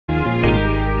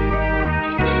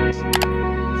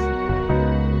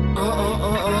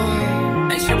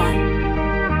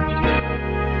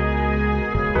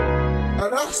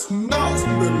Don't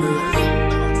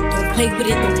play with it,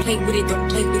 don't play with it, don't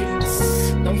play with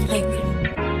it, don't play with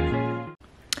it.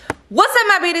 What's up,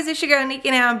 my beauties? It's your girl Nique,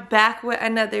 and I'm back with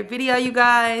another video, you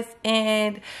guys.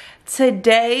 And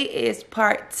today is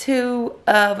part 2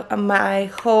 of my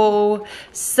whole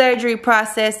surgery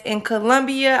process in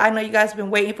Colombia. I know you guys have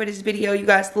been waiting for this video. You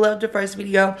guys loved the first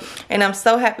video, and I'm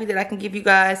so happy that I can give you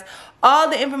guys all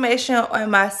the information on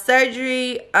my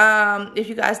surgery. If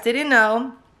you guys didn't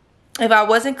know, if I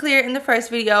wasn't clear in the first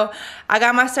video, I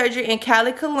got my surgery in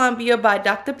Cali, Colombia by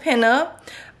Dr. Penna.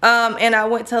 And I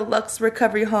went to Lux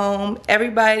Recovery Home.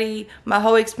 Everybody, my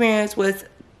whole experience was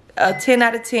a 10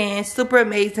 out of 10, super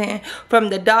amazing, from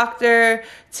the doctor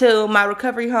to my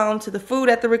recovery home to the food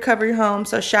at the recovery home.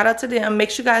 So shout out to them.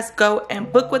 Make sure you guys go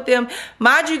and book with them.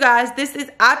 Mind you guys,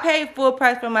 I paid full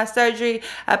price for my surgery.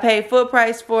 I paid full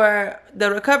price for the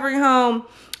recovery home,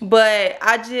 but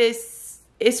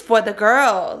it's for the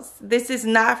girls. This is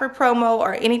not for promo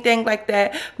or anything like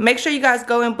that. Make sure you guys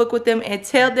go and book with them and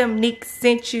tell them Nique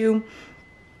sent you,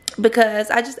 because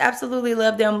I just absolutely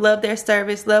love them, love their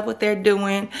service, love what they're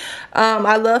doing.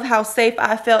 I love how safe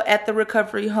I felt at the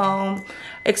recovery home,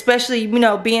 especially, you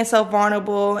know, being so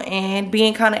vulnerable and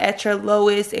being kind of at your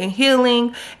lowest and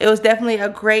healing. It was definitely a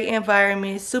great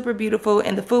environment, super beautiful,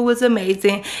 and the food was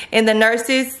amazing. And the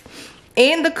nurses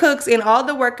and the cooks and all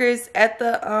the workers at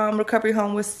the recovery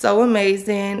home was so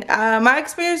amazing. My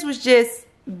experience was just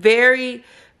very,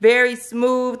 very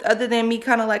smooth, other than me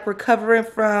kind of like recovering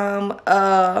from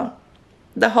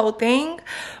the whole thing.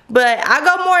 But I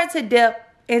go more into depth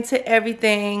into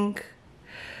everything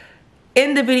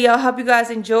in the video. I hope you guys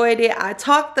enjoyed it. I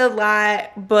talked a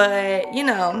lot, but you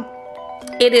know,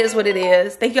 it is what it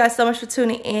is. Thank you guys so much for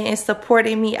tuning in and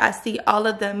supporting me. I see all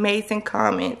of the amazing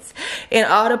comments and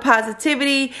all the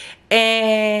positivity,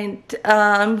 and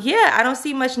yeah, I don't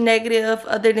see much negative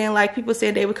other than like people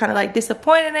saying they were kind of like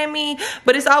disappointed in me,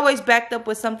 but it's always backed up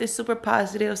with something super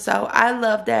positive. So I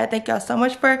love that. Thank y'all so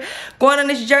much for going on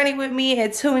this journey with me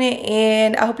and tuning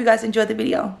in. I hope you guys enjoyed the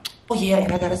video. Oh yeah,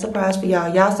 and I got a surprise for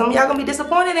y'all. Some of y'all gonna be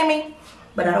disappointed in me,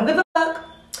 but I don't give a fuck.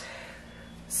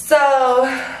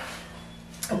 So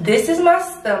this is my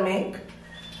stomach.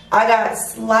 I got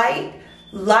light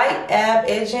ab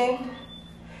edging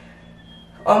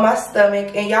on my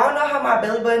stomach, and y'all know how my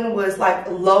belly button was like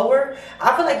lower.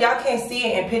 I feel like y'all can't see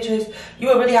it in pictures. You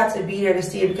would really have to be there to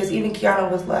see it, because even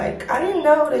Kiana was like, I didn't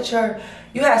know that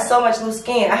you had so much loose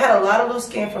skin. I had a lot of loose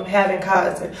skin from having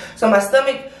cancer. So my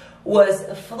stomach was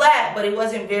flat, but it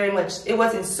wasn't very much, it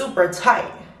wasn't super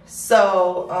tight.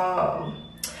 So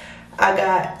I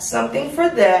got something for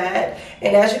that.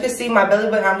 And as you can see, my belly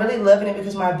button, I'm really loving it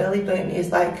because my belly button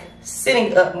is like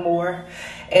sitting up more.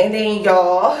 And then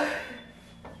y'all,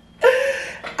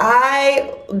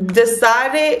 I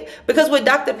decided, because with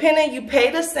Dr. Penna, you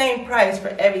pay the same price for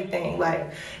everything.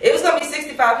 Like, it was gonna be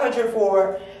 $6,500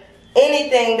 for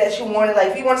anything that you wanted. Like,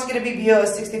 if you wanted to get a BBL,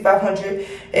 it's $6,500.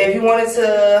 If you wanted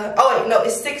to, oh wait, no,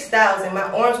 it's $6,000. My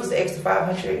arms was the extra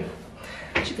 $500.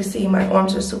 As you can see, my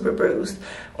arms are super bruised.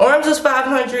 Arms was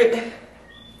 $500.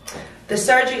 The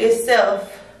surgery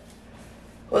itself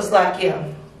was like, yeah.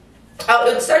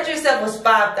 Oh, the surgery itself was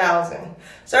 $5,000.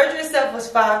 Surgery itself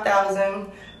was $5,000.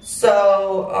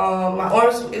 So my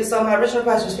original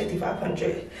price was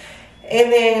 $5,500.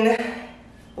 And then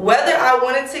whether I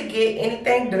wanted to get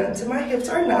anything done to my hips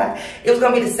or not, it was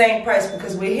gonna be the same price,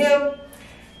 because with him,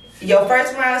 your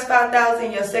first round is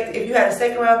 $5,000. Your second, if you had a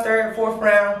second round, third, fourth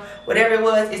round, whatever it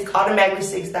was, it's automatically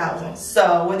 $6,000.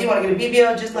 So whether you want to get a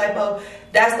BBL, just lipo,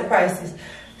 that's the prices.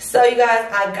 So you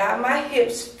guys, I got my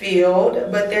hips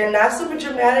filled, but they're not super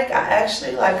dramatic. I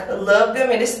actually like love them,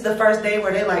 and this is the first day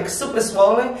where they're like super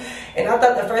swollen. And I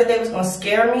thought the first day was gonna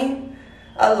scare me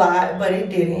a lot, but it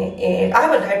didn't. And I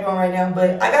have a diaper on right now,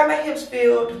 but I got my hips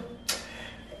filled.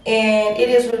 And it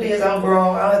is what it is. I'm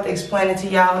grown. I don't have to explain it to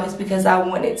y'all. It's because I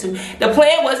wanted to. The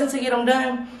plan wasn't to get them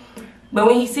done, but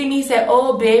when he see me, he said,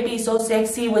 oh baby, so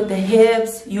sexy with the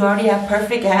hips, you already have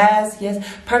perfect ass, yes,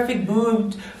 perfect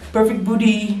boobs, perfect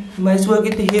booty, you might as well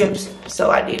get the hips. So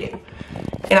I did it,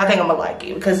 and I think I'm gonna like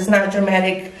it because it's not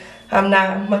dramatic. I'm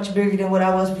not much bigger than what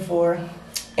I was before,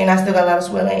 and I still got a lot of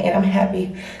swelling, and I'm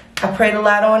happy. I prayed a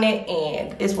lot on it,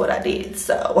 and it's what I did.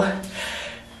 So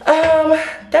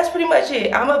that's pretty much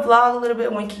it. I'm gonna vlog a little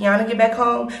bit when Kiana get back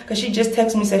home, because she just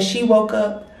texted me, said she woke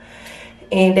up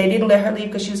and they didn't let her leave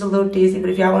because she was a little dizzy.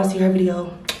 But if y'all want to see her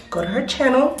video, go to her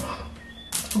channel.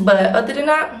 But other than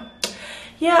that,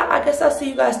 yeah, I guess I'll see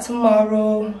you guys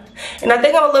tomorrow. And I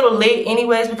think I'm a little late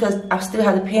anyways, because I still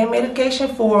have the pain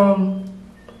medication for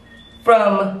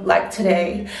from like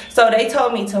today. So they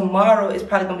told me tomorrow is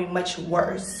probably gonna be much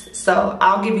worse. So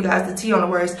I'll give you guys the tea on the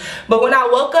worst. But when I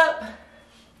woke up,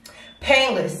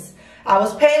 painless. I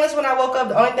was painless when I woke up.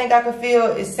 The only thing I could feel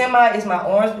is my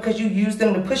arms because you use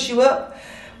them to push you up.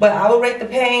 But I would rate the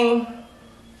pain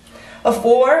a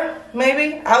 4,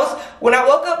 maybe. When I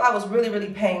woke up, I was really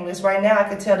painless. Right now, I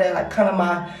could tell that like kind of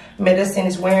my medicine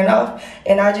is wearing off.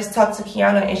 And I just talked to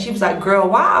Kiana and she was like, girl,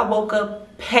 why I woke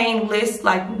up painless,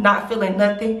 like not feeling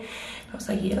nothing? I was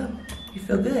like, yeah, you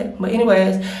feel good. But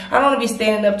anyways, I don't want to be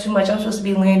standing up too much. I'm supposed to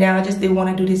be laying down. I just did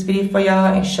want to do this video for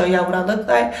y'all and show y'all what I look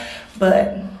like.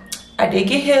 But I did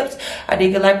get hips. I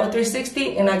did get lipo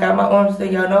 360 and I got my arms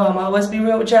that y'all know I'm always be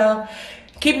real with y'all.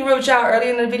 Keep it real with y'all.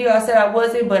 Earlier in the video, I said I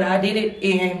wasn't, but I did it.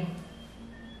 And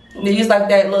it's like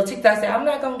that little TikTok said, I'm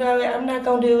not going to do it. I'm not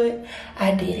going to do it.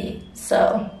 I did it.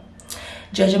 So,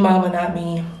 judge your mama, not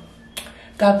me.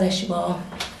 God bless you all.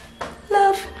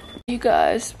 Love. You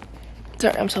guys.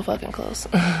 Sorry, I'm so fucking close.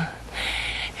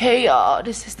 Hey, y'all.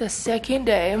 This is the second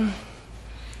day.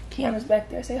 Kiana's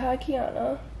back there. Say hi,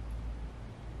 Kiana.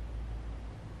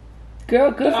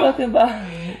 Girl, good fucking body.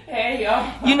 Hey,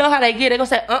 y'all. You know how they get. They gonna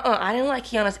say, I didn't like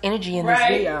Kiana's energy in this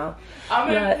video. I'm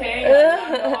in pain.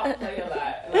 I play a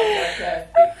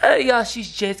lot. Y'all, she's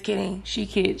just kidding. She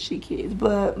kids.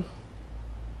 But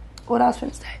what I was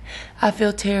finna say, I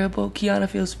feel terrible. Kiana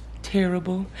feels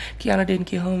terrible. Kiana didn't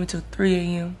get home until 3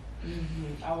 a.m.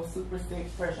 I was super sick,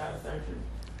 fresh out of surgery.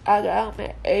 I got home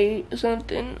at 8 or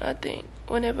something, I think.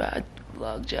 Whenever I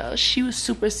vlogged y'all, she was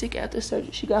super sick after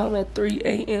surgery. She got home at 3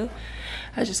 a.m.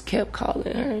 I just kept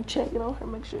calling her and checking on her,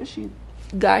 make sure she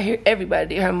got here.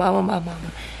 Everybody did, her mama, my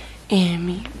mama, and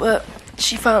me. But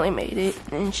she finally made it,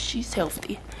 and she's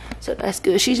healthy. So that's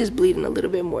good. She's just bleeding a little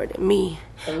bit more than me.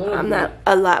 I'm not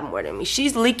a lot more than me.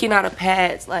 She's leaking out of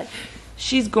pads. Like,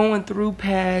 she's going through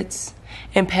pads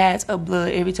and pads of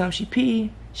blood every time she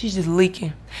pee. She's just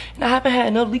leaking. And I haven't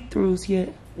had no leak throughs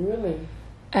yet. Really?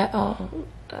 At all.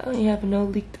 I ain't having no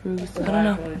leak throughs. I don't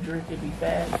know. Want to drink it be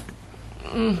fast.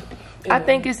 I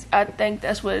think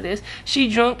that's what it is. She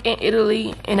drunk in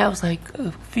Italy, and that was like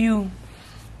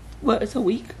it's a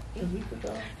week? A week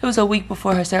ago. It was a week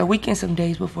before her surgery, a week and some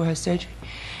days before her surgery.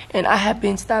 And I have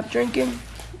been stopped drinking.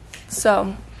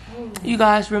 So, you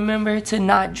guys remember to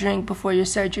not drink before your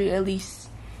surgery at least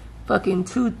fucking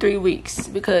 2-3 weeks,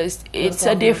 because it's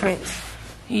a difference.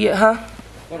 Yeah, huh?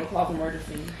 Gonna cause a murder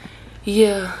scene.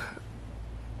 Yeah.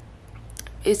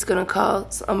 It's gonna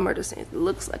cause a murder scene. It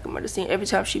looks like a murder scene. Every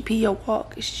time she pee or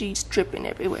walk, she's dripping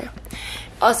everywhere.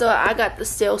 Also, I got the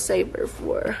cell saver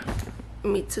for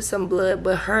me to some blood,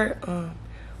 but her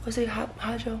what's it,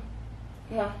 hydro?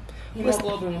 Yeah.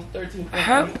 Hemoglobin was 13.8.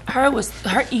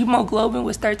 Her hemoglobin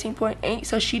was 13.8,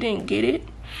 so she didn't get it.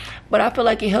 But I feel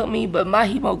like it helped me, but my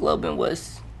hemoglobin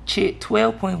was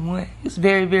 12.1. It's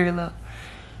very, very low.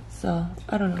 So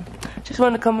I don't know. Just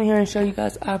wanted to come in here and show you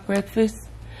guys our breakfast.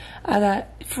 I got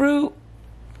fruit,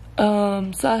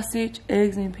 sausage,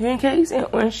 eggs, and pancakes, and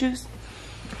orange juice.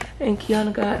 And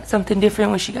Kiana got something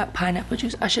different when she got pineapple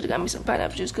juice. I should have got me some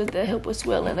pineapple juice because that helped with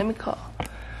swelling. Let me call.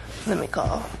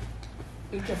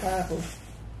 Eat your pineapple.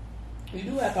 You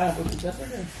do have pineapple juice. That's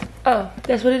okay. Oh,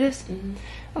 that's what it is?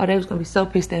 Oh, they was going to be so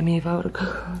pissed at me if I would have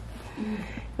called.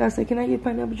 I said, can I get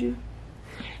pineapple juice?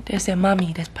 They said,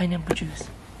 mommy, that's pineapple juice.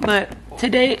 But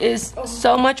today is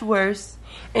so much worse.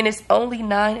 And it's only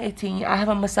 9:18. I have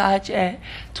a massage at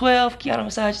 12. Kiana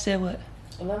massage said what?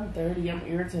 11:30. I'm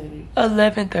irritated.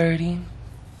 11:30.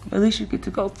 At least you get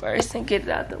to go first and get it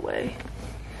out the way.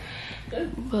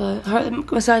 But her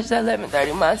massage is at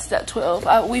 11:30. Mine's at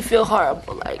 12. We feel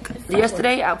horrible. Like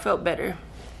yesterday, I felt better.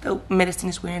 The medicine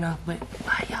is wearing off. But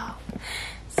bye, y'all.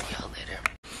 See y'all later.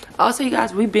 Also, you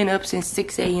guys, we've been up since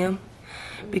 6 a.m.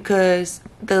 because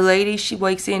the lady, she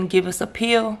wakes in, give us a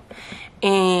pill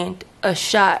and a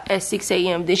shot at 6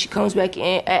 a.m. Then she comes back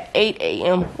in at 8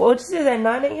 a.m. What is it, at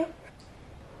 9 a.m.?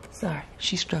 Sorry,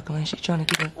 she's struggling. She's trying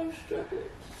to get up. I'm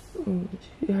struggling.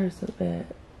 She hurts so bad.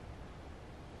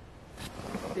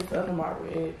 It's under my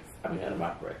ribs. Under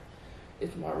my breath.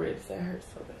 It's my ribs that hurt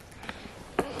so bad.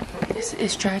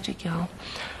 It's tragic, y'all.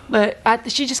 But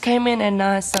she just came in at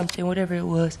 9 something, whatever it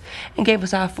was, and gave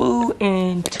us our food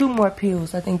and 2 more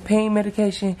pills. I think pain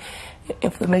medication,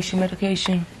 inflammation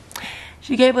medication.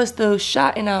 She gave us the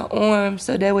shot in our arm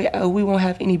so that way we won't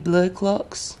have any blood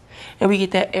clots. And we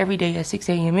get that every day at 6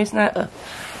 a.m. It's not a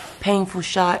painful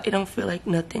shot. It don't feel like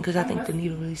nothing because I think the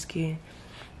needle really scared.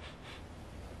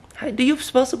 Do you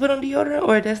supposed to put on deodorant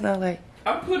or that's not like?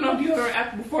 I'm putting on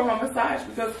deodorant before my massage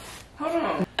because, hold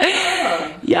on.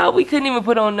 Y'all, we couldn't even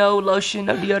put on no lotion,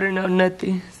 no deodorant, no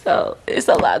nothing. So it's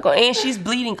a lot going. And she's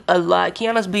bleeding a lot.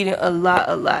 Kiana's bleeding a lot.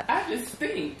 I just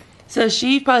stink. So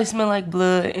she probably smell like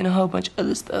blood and a whole bunch of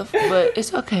other stuff. But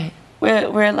it's okay.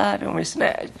 We're alive and we're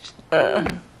snatched.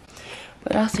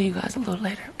 But I'll see you guys a little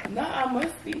later. Nah, I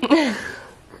must be.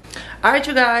 Alright,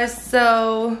 you guys.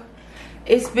 So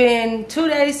it's been 2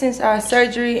 days since our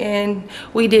surgery, and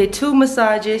we did 2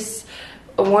 massages.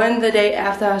 One the day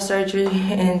after our surgery,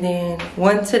 and then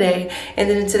one today. And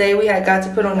then today we had got to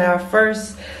put on our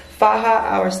first faja,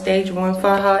 our stage 1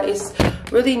 faja. It's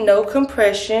really no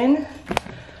compression,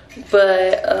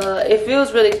 but it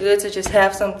feels really good to just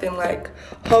have something like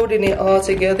holding it all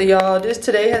together, y'all. This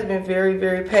today has been very,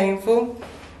 very painful.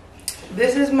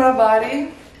 This is my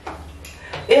body.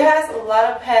 It has a lot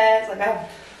of pads. Like I have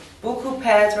buku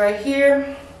pads right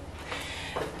here,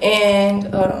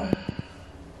 and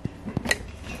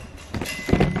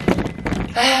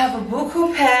I have a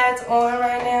buku pads on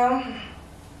right now.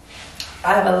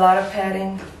 I have a lot of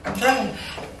padding. I'm trying to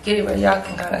get it where y'all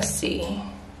can kind of see.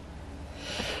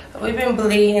 We've been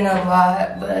bleeding a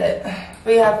lot, but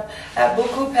we have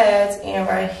buku pads in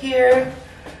right here.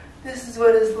 This is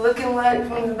what it's looking like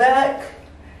from the back.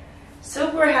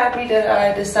 Super happy that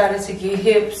I decided to get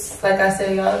hips. Like I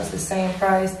said, y'all, it's the same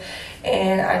price,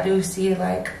 and I do see it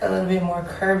like a little bit more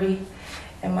curvy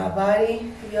in my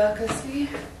body, if y'all can see.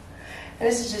 And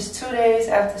this is just 2 days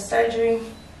after surgery.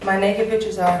 My naked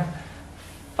pictures are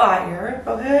fire,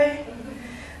 okay?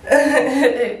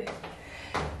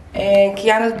 And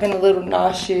Kiana's been a little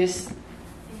nauseous,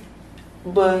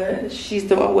 but she's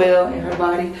doing well in her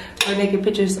body. Her naked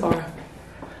pictures are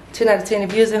 10 out of 10.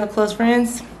 If you was in her close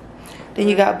friends, then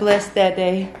you got blessed that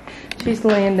day. She's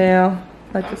laying down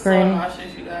like a granny. I'm so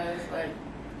nauseous, you guys. Like,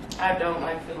 I don't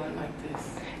like feeling like this.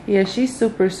 Yeah, she's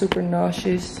super, super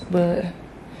nauseous, but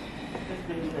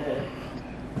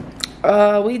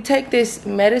we take this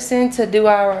medicine to do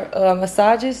our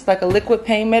massages, like a liquid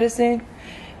pain medicine,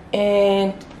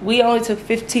 and we only took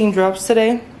 15 drops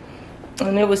today,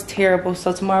 and it was terrible.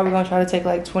 So tomorrow we're gonna try to take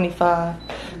like 25,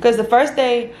 because the first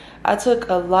day I took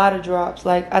a lot of drops.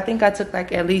 Like I think I took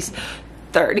like at least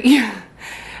 30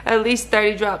 at least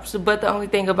 30 drops. But the only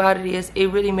thing about it is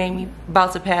it really made me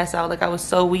about to pass out. Like I was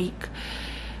so weak.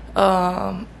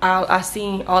 All I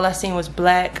seen was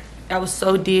black. I was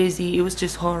so dizzy. It was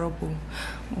just horrible.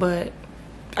 But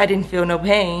I didn't feel no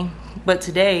pain. But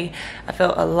today I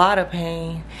felt a lot of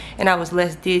pain, and I was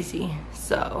less dizzy.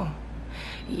 So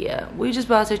yeah, we just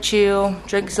about to chill,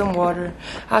 drink some water.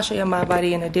 I'll show you my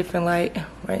body in a different light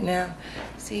right now.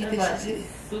 See, this is it.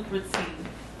 Super tea.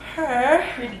 Her.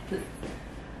 Pretty pussy.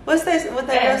 What's that? What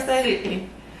that girl say?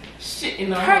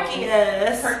 Shitting on Perky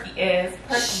ass. Perky ass.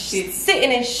 Perky shit.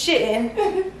 Sitting and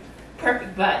shitting.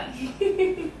 Perfect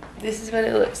body. This is what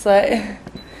it looks like.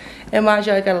 And mind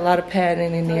you, I got a lot of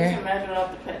padding in there. Imagine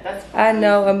without the pad. That's I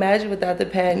know. Imagine without the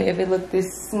padding, if it looked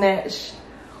this snatched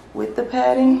with the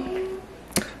padding.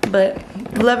 But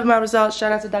loving my results.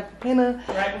 Shout out to Dr. Pena.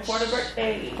 right before the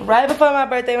birthday. Right before my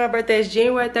birthday. My birthday is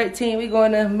January 13th. We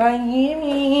going to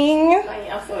Miami.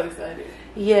 I'm so excited.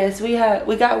 Yes, we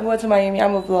going to Miami.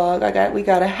 I'm a vlog. We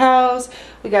got a house.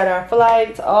 We got our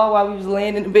flights. All while we was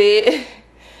laying in the bed,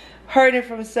 hurting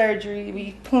from surgery.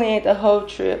 We planned a whole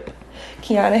trip.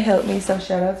 Kiana helped me, so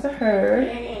shout out to her.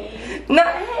 Hey.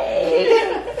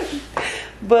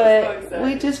 But so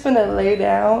we just finna lay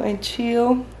down and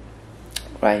chill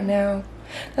right now.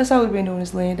 That's all we've been doing,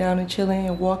 is laying down and chilling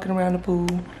and walking around the pool.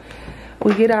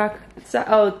 We get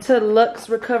to Lux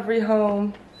Recovery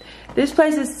Home. This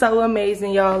place is so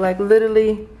amazing, y'all. Like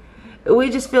literally, we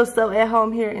just feel so at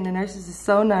home here, and the nurses is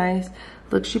so nice.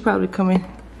 Look, she probably coming.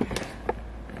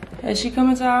 Has she come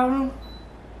into our room?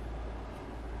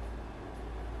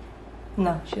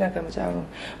 No, she's not coming to our room.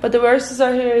 But the nurses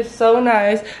are here. It's so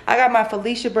nice. I got my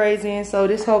Felicia braids in, so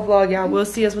this whole vlog, y'all will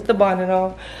see us with the bonnet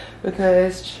on,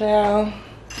 because, child,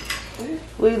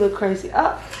 we look crazy.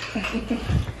 Oh.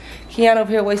 Kiana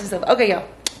over here wasting stuff. Okay, y'all.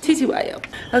 TTY, y'all.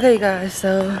 Okay, guys,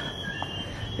 so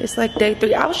it's like day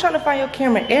 3. I was trying to find your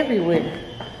camera everywhere.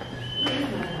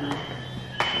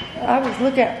 I was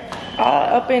looking all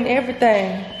up in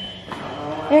everything,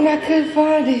 and I couldn't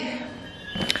find it.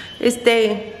 It's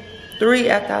day 3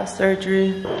 after our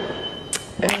surgery,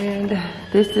 and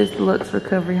this is Lux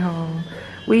Recovery Home.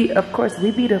 Of course,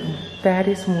 we be the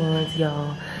fattest ones,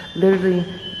 y'all. Literally,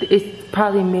 it's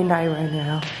probably midnight right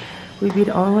now. We be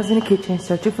the only ones in the kitchen,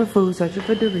 searching for food, searching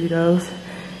for Doritos,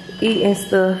 eating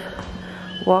stuff,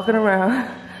 walking around.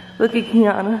 Look at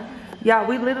Kiana. Y'all,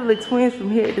 we literally twins from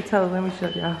head to toe. Let me show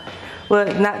y'all.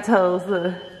 Well, not toes,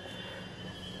 look.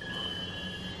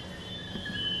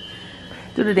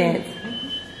 Do the dance.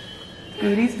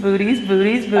 Booties, booties,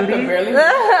 booties, booties. I can barely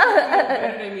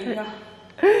better than me, y'all.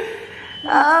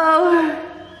 Oh,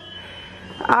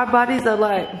 our bodies are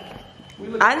like.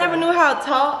 I never knew how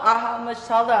tall or how much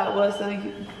taller I was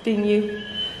than you.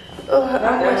 Oh,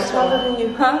 I'm much taller than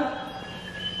you, huh?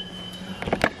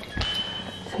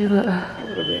 See, look. A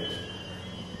little bit.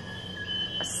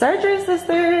 Surgery,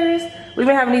 sisters. We've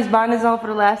been having these bonnets on for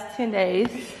the last 10 days.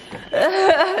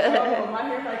 Oh, my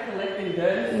hair's like collecting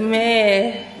dust.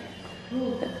 Man.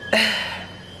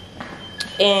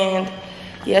 And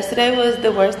yesterday was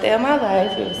the worst day of my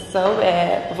life. It was so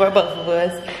bad for both of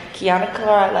us. Kiana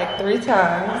cried like 3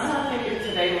 times. I'm thinking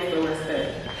today was the worst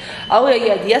day. Oh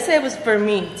yeah. Yesterday was for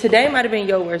me. Today might have been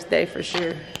your worst day for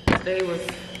sure. Today was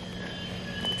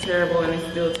terrible and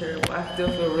it's still terrible. I still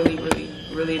feel really, really,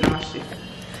 really nauseous.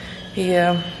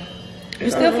 Yeah. You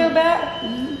still feel bad?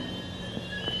 I'm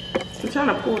trying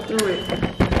to pull through it.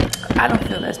 I don't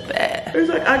feel as bad. It's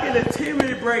like I get a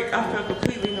 10-minute break. I feel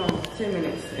completely normal. 10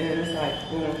 minutes and it's like,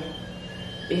 boom.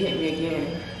 It hit me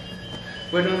again.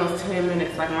 But during those 10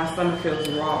 minutes, like my stomach feels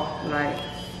raw. Like,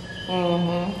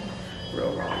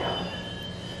 real raw, y'all.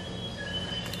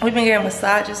 We've been getting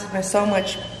massages. There's been so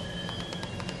much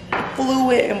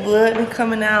fluid and blood been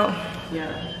coming out. Yeah.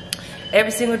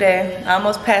 Every single day. I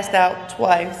almost passed out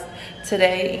twice.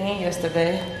 Today and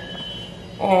yesterday.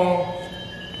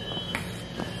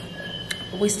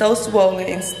 We so swollen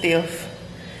and stiff.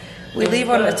 We leave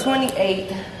on the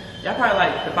 28th. Y'all probably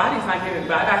like, the body's not giving,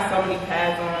 but I got so many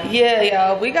pads on. Yeah,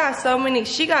 y'all. We got so many.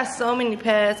 She got so many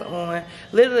pads on.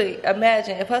 Literally,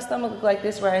 imagine if her stomach looked like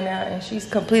this right now and she's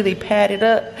completely padded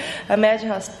up. Imagine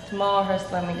how small her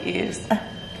stomach is.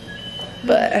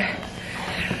 But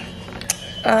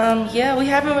yeah, I really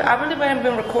haven't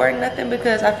been recording nothing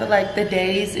because I feel like the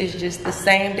days is just the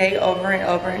same day over and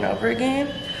over and over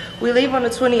again. We leave on the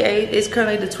 28th. It's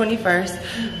currently the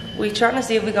 21st. We trying to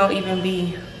see if we're gonna even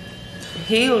be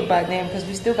healed by then because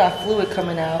we still got fluid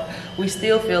coming out. We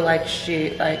still feel like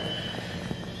shit. Like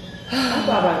I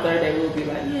thought about third day we'll be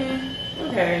like, yeah,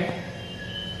 okay.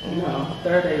 No,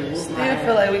 third day we'll still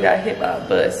feel like we got hit by a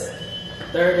bus.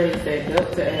 Third day said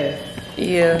up to ass.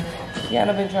 Yeah. Yeah,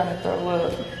 I've been trying to throw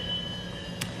up.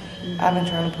 I've been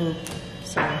trying to poop.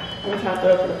 So I've been trying to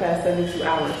throw up for the past 72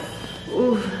 hours.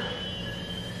 Ooh.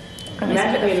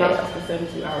 Imagine being nauseous for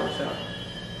 72 hours, so.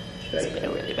 It's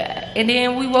been really bad. And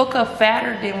then we woke up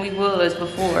fatter than we was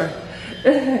before.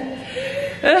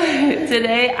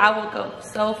 Today I woke up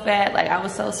so fat, like I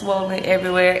was so swollen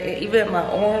everywhere. And even my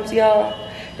arms, y'all,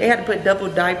 they had to put double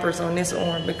diapers on this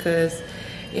arm because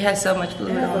it has so much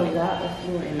fluid on it. There's a lot of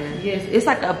fluid in there. Yes, it's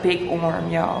like a big arm,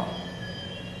 y'all.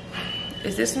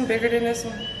 Is this one bigger than this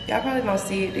one? Y'all probably don't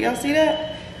see it. Do y'all see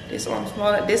that? This arm's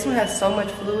smaller. This one has so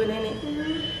much fluid in it.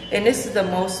 And this is the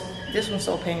most, this one's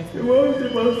so painful. What was the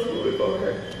most fluid gonna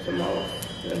hurt the most?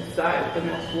 Inside, the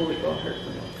most fluid gonna hurt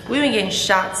the most. We've been getting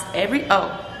shots every,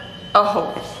 oh,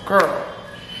 girl.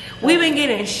 We've been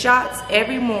getting shots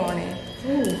every morning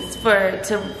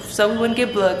so we wouldn't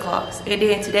get blood clots. And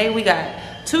then today we got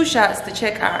 2 shots to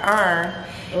check our iron.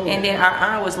 And then our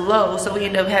iron was low, so we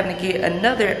ended up having to get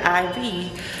another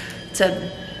IV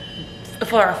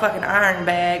for our fucking iron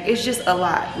bag. It's just a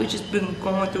lot. We just been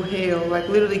going through hell, like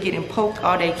literally getting poked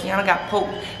all day. Kiana got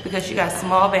poked because she got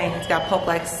small veins, got poked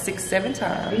like 6-7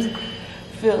 times.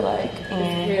 Feel like,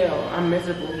 and hell, I'm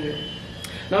miserable here.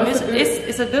 No, it's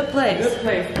a good place. Good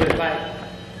place, but like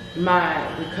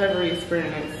my recovery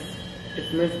experience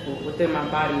is miserable within my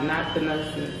body, not the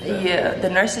nurses. Yeah, the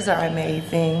nurses are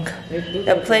amazing.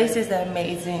 The place is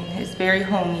amazing. It's very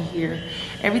homey here.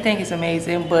 Everything is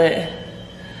amazing, but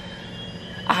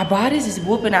our bodies is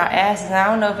whooping our asses. And I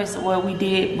don't know if it's what we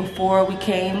did before we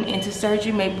came into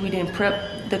surgery. Maybe we didn't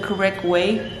prep the correct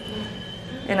way.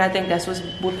 And I think that's what's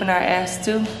whooping our ass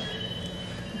too.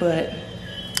 But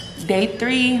day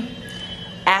 3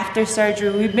 after surgery,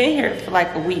 we've been here for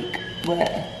like a week. But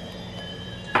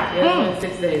yeah,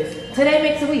 6 days. Today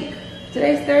makes a week.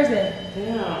 Today's Thursday.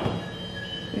 Damn.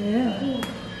 Yeah.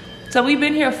 So we've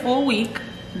been here a full week,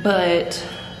 but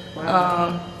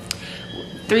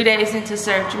 3 days into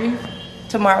surgery.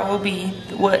 Tomorrow will be,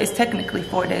 well, it's technically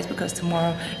 4 days because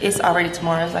tomorrow, it's already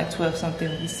tomorrow. It's like 12 something.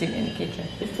 We'll be sitting in the kitchen.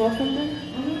 It's 12 something?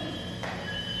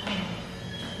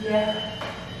 Yeah.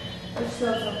 It's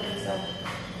 12 something, so.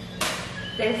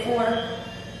 Day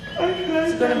 4. Okay.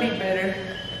 It's gonna be better.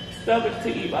 Stomach to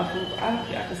eat my food. I don't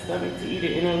think I could stomach to eat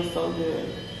it, and it was so good.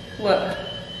 What?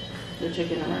 The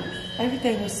chicken and rice.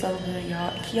 Everything was so good,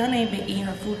 y'all. Kiana ain't been eating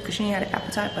her food because she ain't had an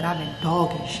appetite, but I've been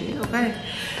dogging shit, okay?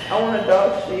 I want a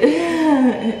dog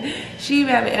shit. She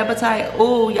even have an appetite.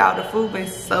 Oh, y'all, the food been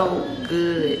so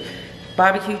good.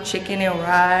 barbecue chicken and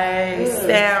rice,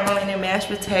 salmon and mashed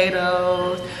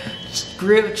potatoes,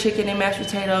 grilled chicken and mashed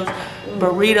potatoes,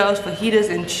 burritos, fajitas,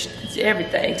 and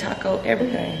everything, taco,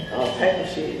 everything. All type of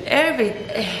shit.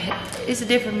 It's a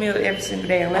different meal every single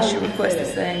day unless you request the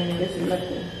same meal. This is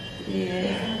nothing.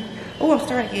 Yeah. Oh, I'm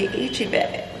starting to get itchy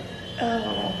back.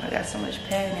 Oh, I got so much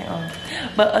padding on.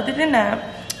 But other than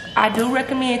that, I do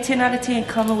recommend 10 out of 10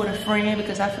 coming with a friend,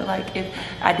 because I feel like if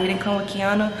I didn't come with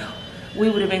Kiana, we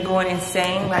would have been going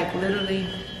insane. Like literally,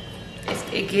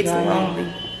 it gets lonely.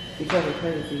 Because it's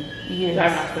crazy. Yes.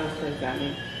 Driving ourselves crazy, I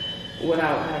mean,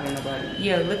 without having nobody.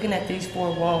 Yeah, looking at these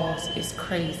 4 walls is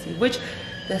crazy. Which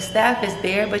the staff is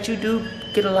there, but you do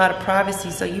get a lot of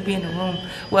privacy, so you be in the room.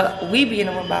 Well, we be in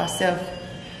the room by ourselves.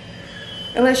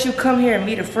 Unless you come here and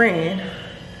meet a friend,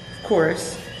 of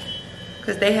course.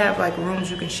 Because they have like rooms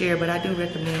you can share, but I do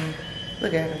recommend,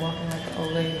 look at her walking like an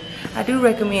old lady. I do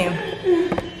recommend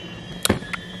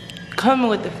coming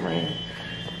with a friend.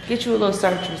 Get you a little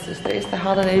surgery, sister. It's the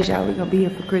holidays, y'all. We're gonna be here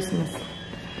for Christmas.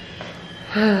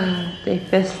 They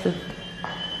festive.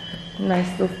 Nice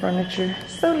little furniture.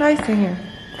 So nice in here.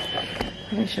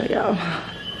 Let me show y'all.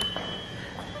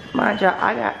 Mind y'all,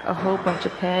 I got a whole bunch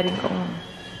of padding on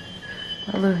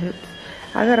my little hips.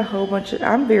 I got a whole bunch of,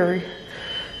 I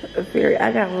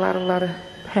got a lot of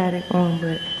padding on,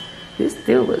 but this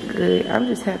still look good. I'm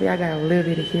just happy I got a little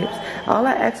bit of hips. All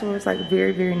I asked for was like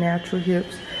very, very natural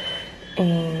hips,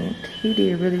 and he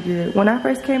did really good. When I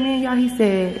first came in, y'all, he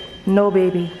said, no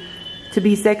baby, to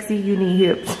be sexy, you need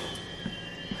hips.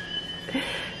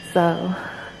 So,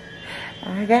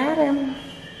 I got him.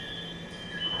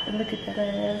 And look at that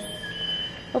ass.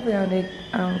 Hopefully I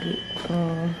don't get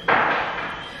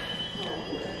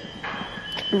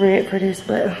red for this,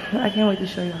 but I can't wait to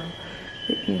show y'all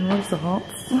the end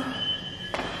results.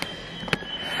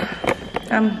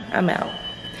 I'm out.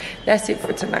 That's it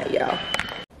for tonight, y'all.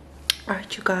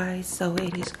 Alright, you guys, so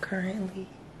it is currently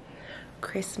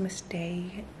Christmas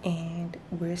Day and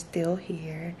we're still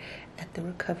here at the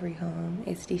recovery home.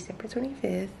 It's December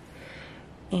 25th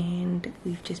and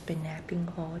we've just been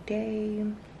napping all day.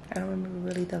 I don't remember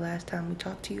really the last time we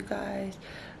talked to you guys.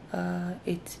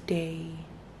 It's day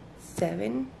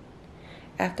 7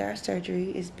 after our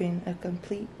surgery. It's been a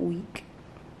complete week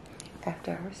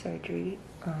after our surgery.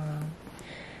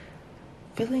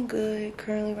 Feeling good.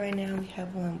 Currently right now we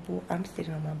have one bull. I'm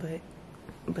sitting on my butt,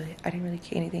 but I didn't really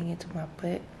get anything into my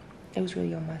butt. It was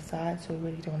really on my side, so it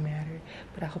really don't matter.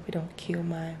 But I hope it don't kill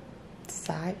my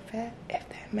side fat, if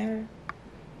that matter.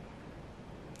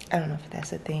 I don't know if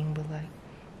that's a thing, but like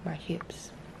my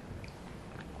hips.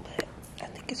 But I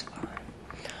think it's fine.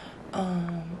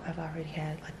 I've already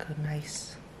had like a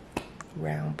nice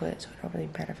round butt, so it don't really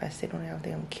matter if I sit on it. I don't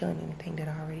think I'm killing anything that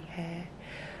I already had.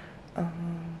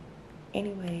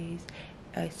 Anyways,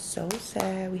 it's so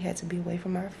sad we had to be away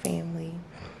from our family.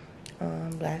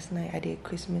 Last night I did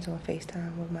Christmas on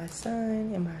FaceTime with my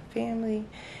son and my family,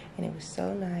 and it was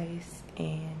so nice.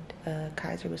 And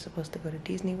Kaiser was supposed to go to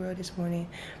Disney World this morning,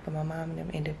 but my mom and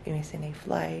them ended up missing a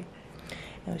flight.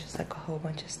 It was just like a whole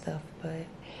bunch of stuff, but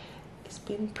it's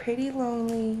been pretty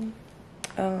lonely.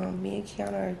 Me and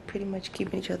Kiana are pretty much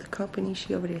keeping each other company.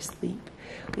 She over there asleep.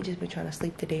 We just been trying to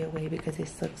sleep the day away because it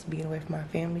sucks being away from our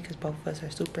family, because both of us are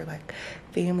super like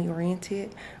family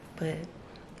oriented. But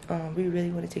we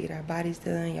really wanted to get our bodies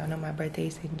done. Y'all know my birthday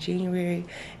is in January,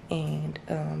 and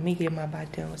me getting my body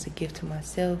done was a gift to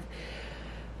myself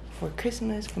for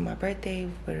Christmas, for my birthday,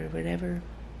 whatever.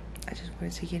 I just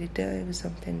wanted to get it done. It was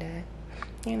something that,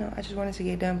 you know, I just wanted to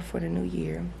get done before the new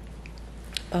year.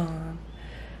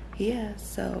 Yeah,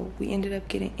 so we ended up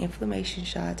getting inflammation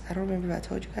shots. I don't remember if I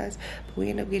told you guys, but we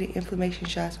ended up getting inflammation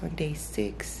shots on day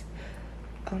 6.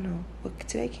 Oh no, well,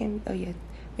 today came, oh yeah.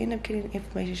 We ended up getting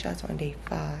inflammation shots on day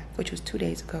 5, which was 2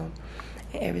 days ago.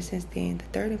 And ever since then, the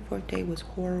 3rd and 4th day was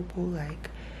horrible, like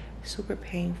super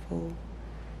painful.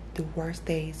 The worst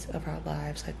days of our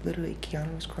lives. Like literally,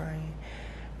 Kiana was crying.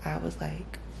 I was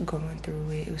like going through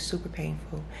it. It was super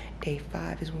painful. Day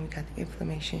 5 is when we got the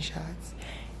inflammation shots,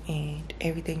 and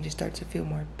everything just started to feel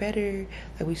more better.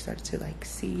 Like we started to like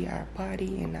see our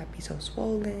body and not be so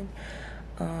swollen.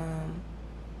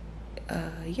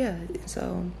 Yeah,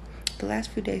 so the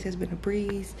last few days has been a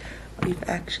breeze. We've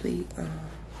actually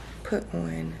put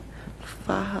on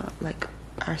faja, like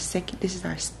our second, this is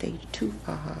our stage 2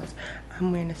 fajas.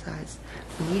 I'm wearing a size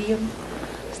medium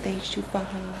stage 2 faja.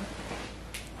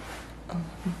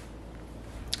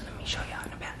 Let me show y'all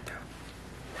in the bathroom.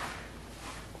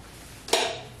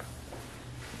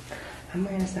 I'm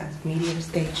wearing a size medium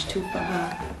stage 2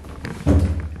 faja.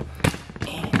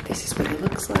 And this is what it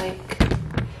looks like.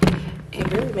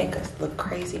 it really make us look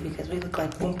crazy because we look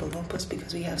like Oompa Loompas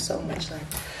because we have so much like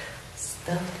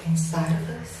stuff inside of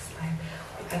us. Like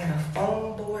I got a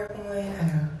phone board on, I got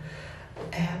an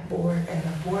app board, and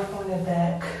a board on the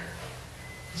back.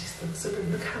 It just looks super.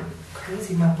 Look how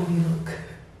crazy my booty look.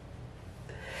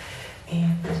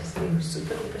 And I just do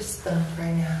super duper stuff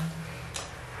right now.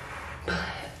 But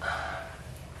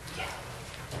yeah.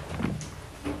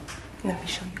 Let me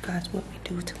show you guys what we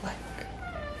do to like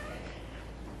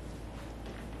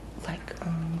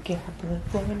get our blood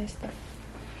flowing and stuff.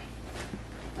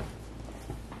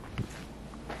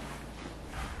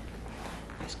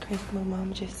 It's crazy. My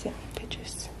mom just sent me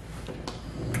pictures.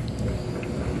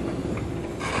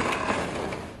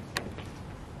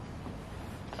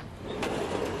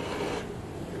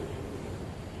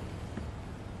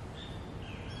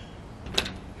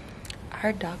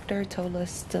 Our doctor told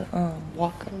us to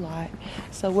walk a lot.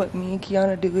 So what me and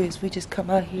Kiana do is we just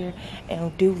come out here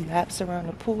and do laps around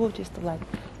the pool just to like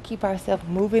keep ourselves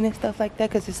moving and stuff like that,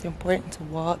 because it's important to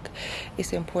walk.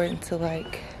 It's important to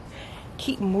like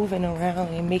keep moving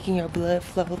around and making your blood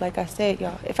flow. Like I said,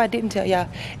 y'all, if I didn't tell y'all,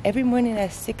 every morning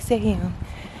at 6 a.m.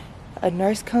 a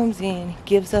nurse comes in,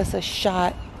 gives us a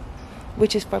shot,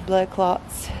 which is for blood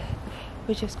clots,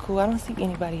 which is cool. I don't see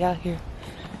anybody out here.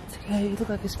 Today it look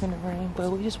like it's gonna rain,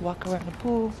 but we just walk around the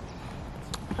pool.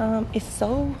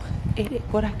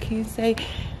 What I can say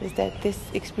is that this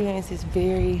experience is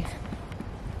very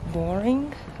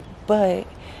boring, but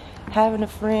having a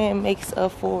friend makes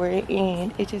up for it,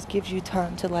 and it just gives you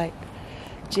time to like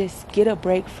just get a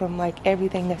break from like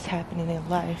everything that's happening in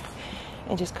life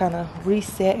and just kind of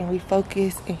reset and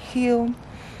refocus and heal.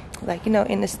 Like, you know,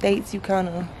 in the States you kind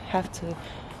of have to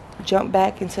jump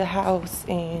back into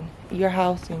your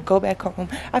house and go back home.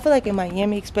 I feel like in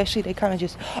Miami especially, they kind of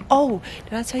just, oh,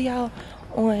 did I tell y'all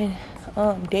on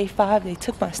day 5 they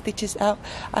took my stitches out?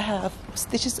 I have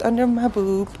stitches under my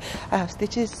boob, I have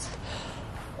stitches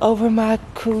over my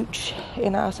cooch,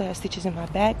 and I also have stitches in my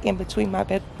back in between my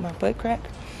butt crack.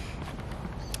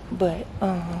 But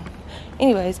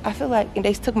anyways, I feel like, and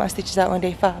they took my stitches out on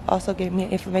day 5, also gave me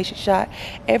an inflammation shot.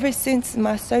 Ever since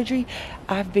my surgery,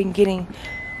 I've been getting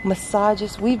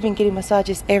massages. We've been getting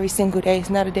massages every single day.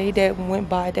 It's not a day that went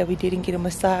by that we didn't get a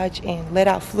massage and let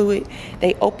out fluid.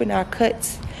 They open our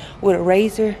cuts with a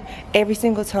razor every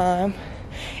single time.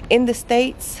 In the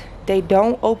States, they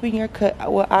don't open your cut.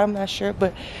 Well, I'm not sure,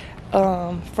 but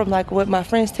from like what my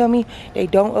friends tell me, they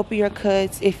don't open your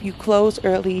cuts. If you close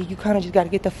early, you kind of just got to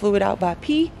get the fluid out by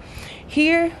pee.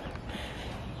 Here,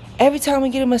 every time we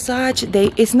get a massage,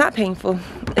 it's not painful.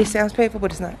 It sounds painful, but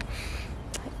it's not.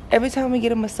 Every time we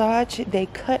get a massage, they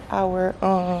cut our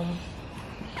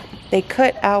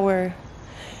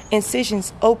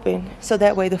incisions open so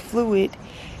that way the fluid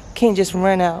can just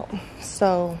run out.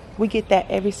 So we get that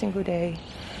every single day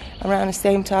around the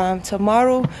same time.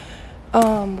 Tomorrow,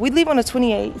 we leave on the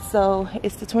 28th, so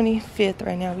it's the 25th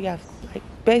right now. We have like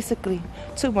basically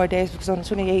 2 more days because on the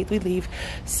 28th we leave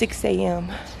 6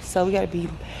 a.m. So we gotta be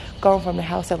gone from the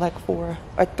house at like 4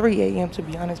 or 3 a.m. to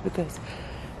be honest, because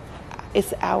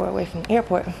it's an hour away from the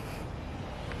airport.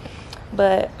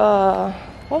 But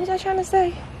what was I trying to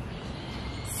say?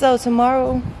 So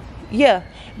tomorrow, yeah,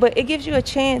 but it gives you a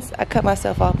chance. I cut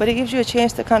myself off, but it gives you a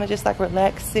chance to kind of just like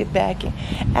relax, sit back, and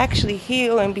actually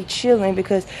heal and be chilling,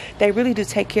 because they really do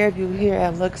take care of you here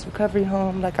at Lux Recovery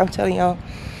Home. Like I'm telling y'all,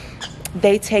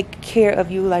 they take care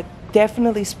of you. Like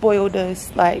definitely spoiled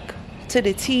us like to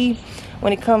the T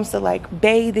when it comes to like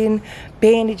bathing,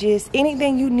 bandages,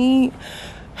 anything you need.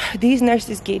 These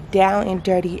nurses get down and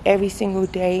dirty every single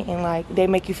day, and like they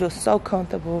make you feel so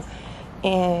comfortable.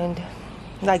 And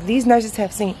like these nurses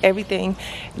have seen everything,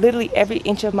 literally every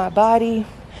inch of my body,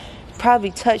 probably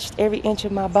touched every inch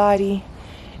of my body,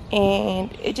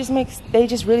 and it just makes, they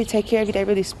just really take care of you. They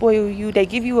really spoil you. They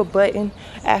give you a button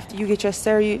after you get your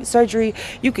surgery.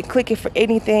 You can click it for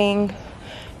anything,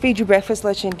 feed you breakfast,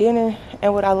 lunch, and dinner.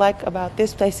 And what I like about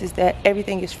this place is that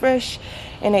everything is fresh,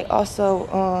 and they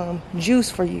also juice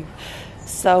for you.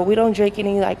 So we don't drink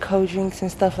any like cold drinks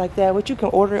and stuff like that, which you can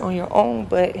order it on your own,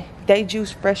 but they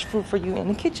juice fresh fruit for you in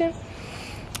the kitchen.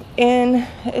 And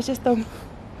it's just a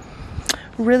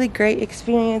really great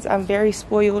experience. I'm very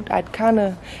spoiled.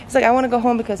 It's like I want to go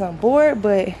home because I'm bored,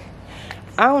 but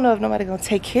I don't know if nobody's gonna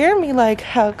take care of me like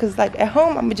how, because like at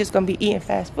home I'm just gonna be eating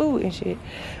fast food and shit,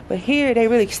 but here they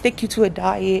really stick you to a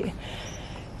diet,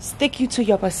 stick you to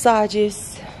your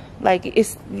massages. Like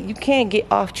you can't get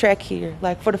off track here.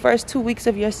 Like for the first 2 weeks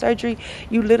of your surgery,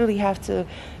 you literally on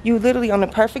the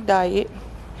perfect diet.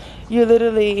 You're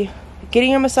literally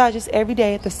getting your massages every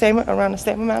day at around the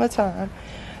same amount of time.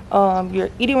 You're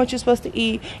eating what you're supposed to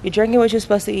eat. You're drinking what you're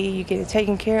supposed to eat. You're getting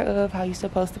taken care of how you're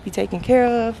supposed to be taken care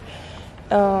of.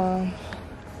 And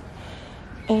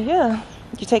yeah,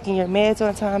 you're taking your meds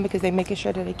on time because they're making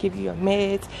sure that they give you your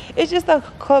meds. It's just a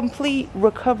complete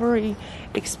recovery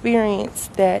experience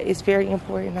that is very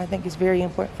important. I think it's very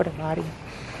important for the body.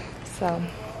 So,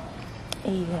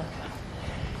 yeah.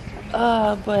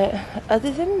 But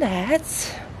other than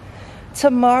that,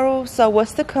 tomorrow, so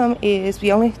what's to come is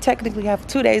we only technically have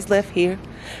 2 days left here,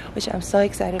 which I'm so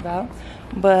excited about.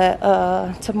 But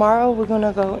tomorrow we're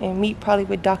gonna go and meet probably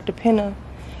with Dr. Penna,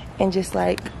 and just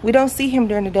like, we don't see him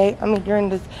during the day. I mean, during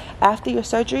the after your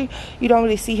surgery, you don't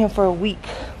really see him for a week.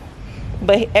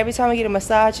 But every time we get a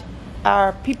massage,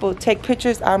 our people take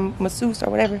pictures, our masseuse or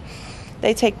whatever,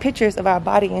 they take pictures of our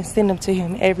body and send them to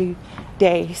him every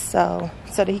day, so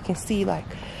that he can see, like,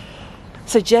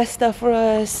 suggest stuff for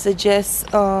us,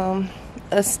 suggest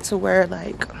us to wear,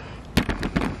 like,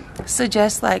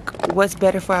 suggest like what's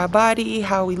better for our body,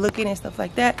 how we looking and stuff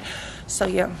like that. So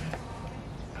yeah,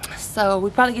 so we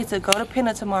probably get to go to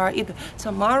Penna tomorrow. Either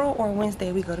tomorrow or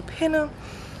Wednesday we go to Penna,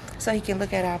 so he can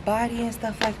look at our body and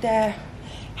stuff like that.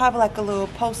 Have like a little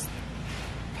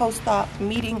post-op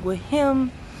meeting with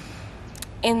him,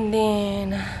 and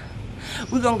then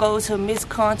we're gonna go to Miss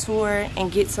Contour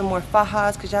and get some more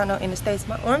fajas, because y'all know in the States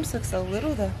my arms look so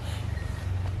little though.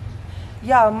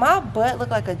 Y'all, my butt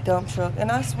look like a dump truck,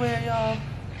 and I swear y'all,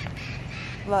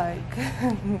 like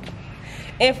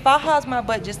in fajas my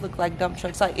butt just look like dump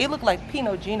trucks. Like, it look like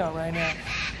Pinot Gino right now.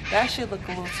 That shit look a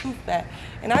little too fat,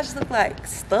 and I just look like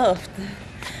stuffed.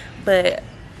 But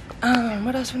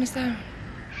what else want to say?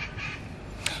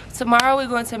 Tomorrow we're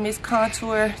going to Miss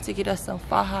Contour to get us some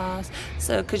fajas.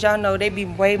 So, cause y'all know they be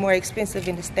way more expensive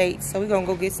in the States. So we're gonna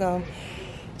go get some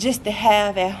just to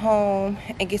have at home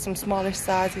and get some smaller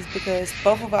sizes, because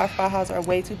both of our fajas are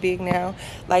way too big now.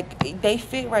 Like, they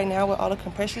fit right now with all the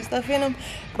compression stuff in them,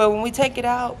 but when we take it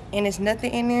out and there's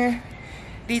nothing in there,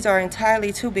 these are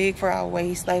entirely too big for our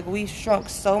waist. Like, we shrunk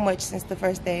so much since the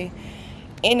first day.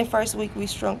 In the first week we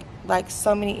shrunk like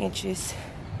so many inches.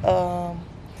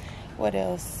 What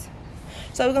else?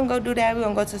 So we're gonna go do that. We're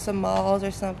gonna go to some malls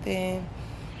or something,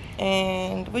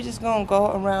 and we're just gonna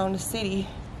go around the city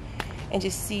and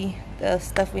just see the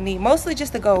stuff we need, mostly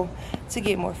just to go to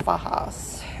get more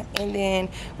fajas. And then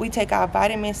we take our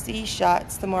vitamin C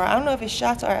shots tomorrow. I don't know if it's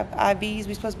shots or IVs.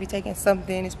 We're supposed to be taking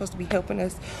something. It's supposed to be helping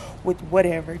us with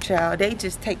whatever, child. They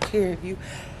just take care of you.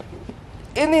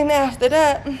 And then after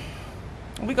that,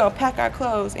 we're gonna pack our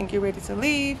clothes and get ready to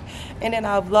leave. And then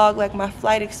I'll vlog like my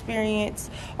flight experience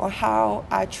or how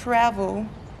I travel.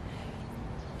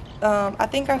 I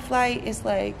think our flight is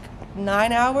like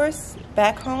 9 hours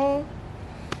back home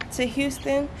to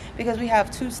Houston, because we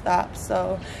have 2 stops.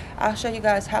 So I'll show you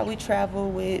guys how we travel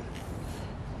with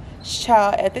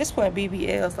child at this point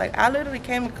BBLs. Like, I literally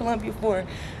came to Colombia for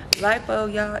lipo,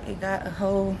 y'all, and got a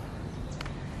whole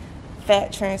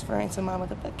fat transfer into my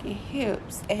motherfucking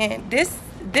hips. And this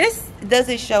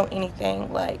doesn't show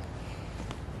anything. Like,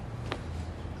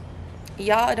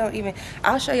 y'all don't even,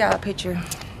 I'll show y'all a picture,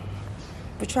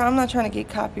 but I'm not trying to get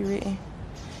copywritten.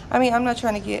 I mean, I'm not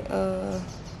trying to get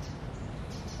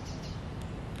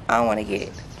I don't want to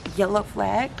get yellow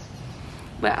flagged,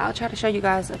 but I'll try to show you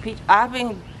guys a picture. I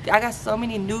got so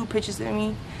many nude pictures of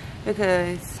me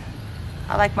because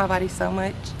I like my body so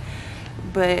much,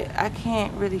 but I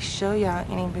can't really show y'all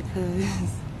any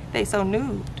because they so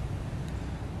nude.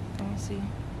 Let me see.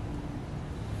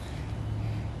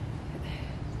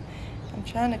 I'm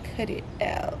trying to cut it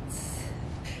out.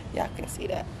 Y'all can see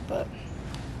that, but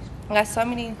I got so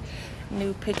many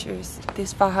new pictures.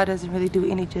 This faja doesn't really do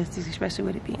any justice, especially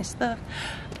with it being stuffed.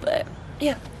 But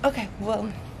yeah, okay, well,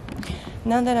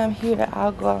 now that I'm here,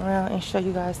 I'll go around and show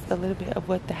you guys a little bit of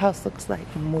what the house looks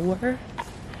like more.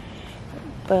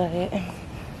 But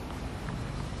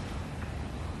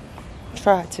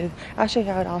I'll show you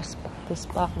how the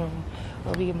spa room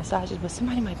where we get massages, but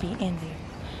somebody might be in there.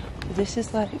 This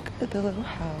is like the little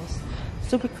house.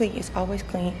 Super clean. It's always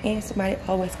clean, and somebody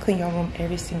always clean your room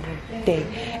every single day.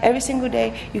 Every single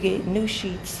day you get new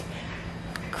sheets,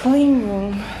 clean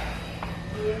room.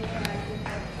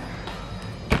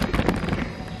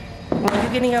 When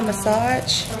you're getting a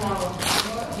massage,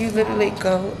 you literally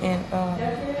go and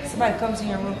somebody comes in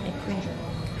your room and cleans your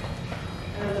room.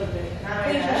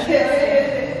 Cleans your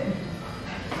sheets.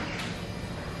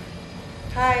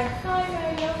 Hi.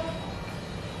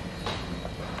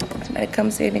 Somebody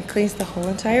comes in and cleans the whole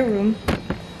entire room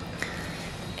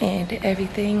and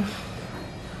everything.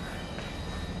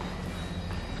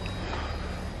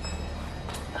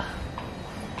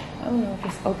 I don't know if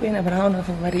it's open, but I don't know if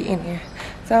anybody in here.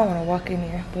 So I don't want to walk in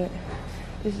there, but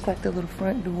this is like the little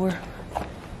front door.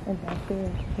 And back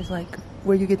there is like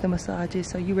where you get the massages.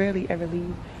 So you rarely ever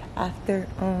leave after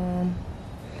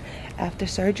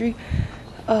surgery.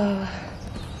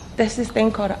 That's this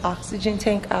thing called an oxygen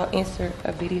tank. I'll insert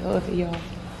a video of it, y'all.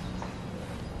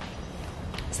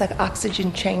 It's like an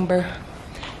oxygen chamber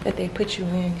that they put you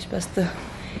in. You're supposed to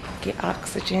get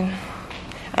oxygen.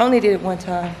 I only did it one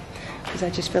time because I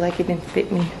just feel like it didn't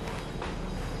fit me.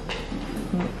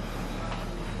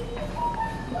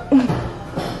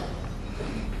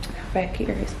 Back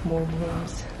here is more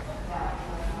rooms.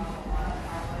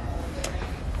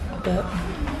 But,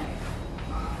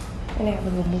 and they have a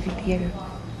little movie theater.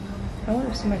 I wonder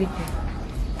if somebody can.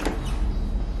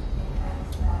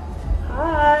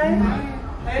 Hi.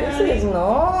 This is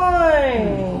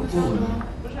nice.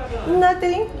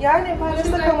 Nothing. Y'all didn't invite us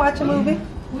to come watch a movie.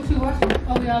 What you watching?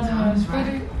 Oh, y'all doing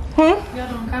Twitter? Y'all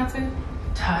doing content?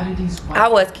 Tired of these. I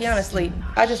was Kiana asleep.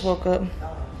 I just woke up.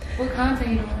 What content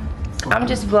you doing? I'm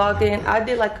just vlogged in. I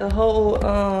did like a whole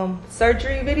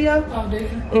surgery video. Oh,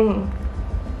 did you?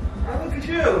 Look at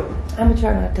you. I'm gonna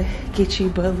try not to get you,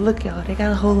 but look, y'all, they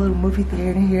got a whole little movie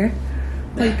theater in here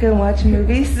where you can watch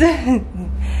movies. And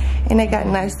they got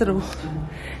nice little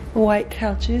white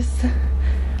couches.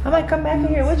 I might come back in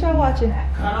here. What y'all watching?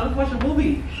 I want to watch a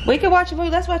movie. We can watch a movie.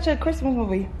 Let's watch a Christmas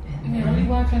movie. Yeah, we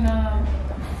watching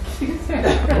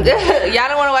Y'all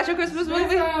don't want to watch a Christmas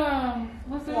movie?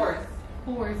 What's it?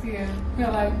 Force, yeah.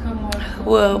 Feel like, come on.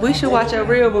 Well, we should watch a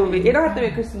real movie. It don't have to be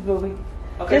a Christmas movie.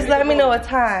 Okay, just let me know a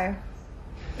time.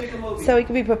 Pick a movie. So we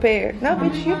can be prepared. No,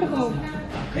 bitch, you pick a movie.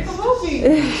 Pick a movie.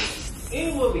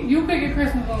 Any movie. You pick a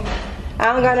Christmas movie. I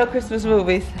don't got no Christmas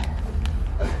movies.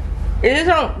 Is it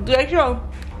on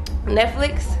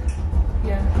Netflix?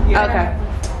 Yeah. Okay.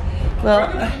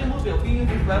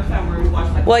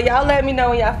 Well, y'all let me know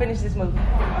when y'all finish this movie.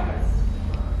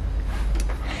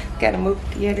 Got a movie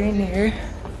theater in there.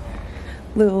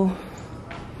 Little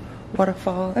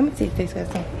waterfall. Let me see if this got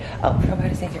something. Oh,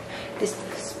 nobody's in here. This is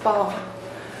the spa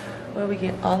where we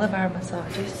get all of our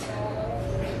massages.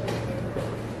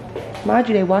 Mind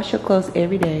you, they wash your clothes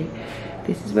every day.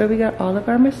 This is where we got all of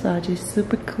our massages.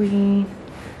 Super clean.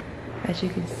 As you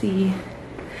can see,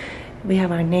 we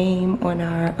have our name on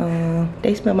our,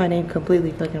 they spelled my name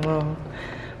completely fucking wrong.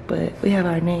 But we have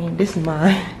our name. This is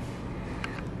mine.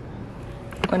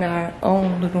 On our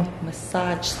own little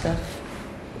massage stuff.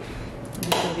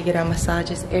 We get our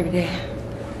massages every day.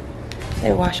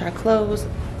 They wash our clothes.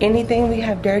 Anything we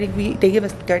have dirty, they give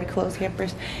us dirty clothes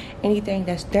hampers. Anything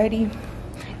that's dirty,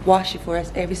 wash it for us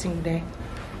every single day.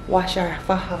 Wash our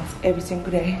fajas every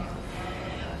single day.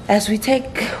 As we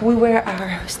wear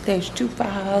our stage 2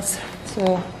 fajas.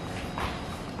 So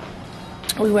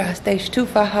we wear our stage 2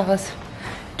 fajas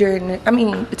during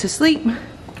the, to sleep.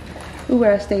 We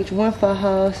wear our stage 1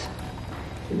 fajas.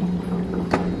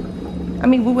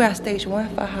 We wear our stage 1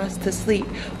 fajas to sleep.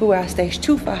 We wear our stage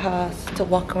 2 fajas to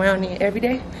walk around in every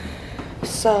day.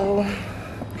 So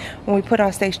when we put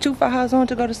our stage 2 fajas on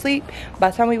to go to sleep,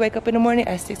 by the time we wake up in the morning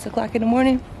at 6 o'clock in the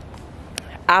morning,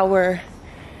 our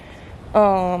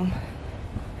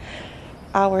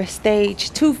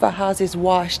stage 2 fajas is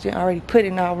washed and already put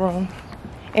in our room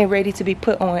and ready to be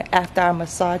put on after our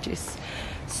massages.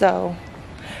 So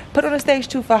put on the stage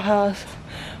 2 fajas,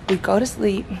 we go to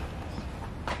sleep,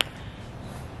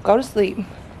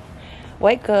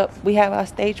 wake up, we have our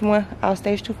stage 1, our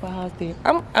stage 2 fajas there.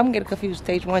 I'm getting confused,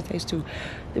 stage 1, stage 2.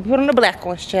 They put on the black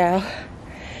ones, child.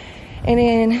 And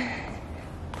then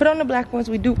put on the black ones,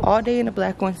 we do all day in the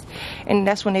black ones. And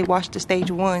that's when they wash the stage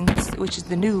 1s, which is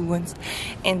the new ones.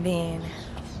 And then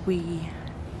we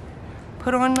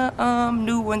put on the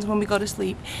new ones when we go to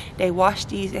sleep. They wash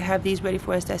these and have these ready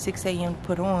for us at 6 a.m. to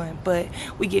put on. But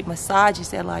we get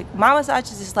massages at like, my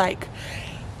massages is like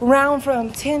around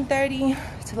from 10:30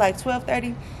 to like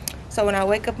 12:30. So when I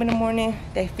wake up in the morning,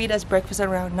 they feed us breakfast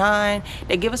around 9.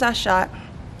 They give us our shot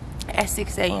at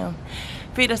 6 a.m.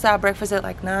 Feed us our breakfast at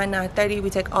like 9:30. We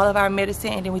take all of our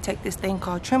medicine, and then we take this thing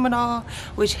called Tramadol,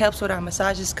 which helps with our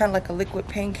massages. It's kind of like a liquid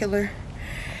painkiller.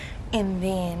 And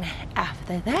then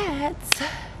after that,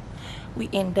 we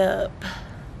end up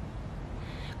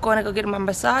going to go get my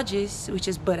massages, which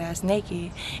is butt-ass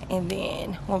naked. And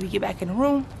then when we get back in the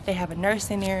room, they have a nurse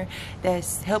in there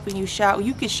that's helping you shower.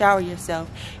 You can shower yourself.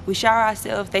 We shower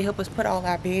ourselves. They help us put all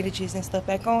our bandages and stuff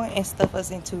back on and stuff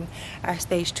us into our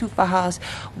stage 2 fajas.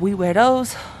 We wear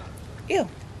those. Ew.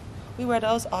 We wear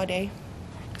those all day.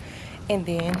 And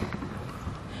then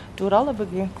do it all over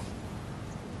again.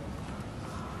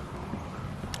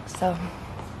 So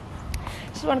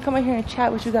just want to come in here and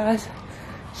chat with you guys.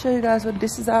 Show you guys what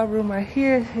this is. Our room right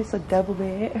here. It's a double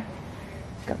bed.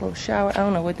 Got a little shower. I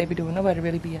don't know what they be doing. Nobody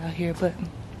really be out here, but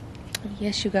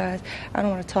yes, you guys, I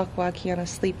don't want to talk while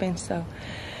Kiana's sleeping, so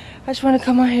I just want to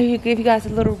come on here and give you guys a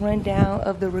little rundown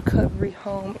of the recovery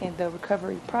home and the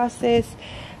recovery process.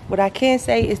 What I can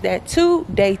say is that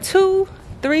day 2,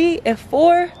 3, and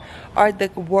 4 are the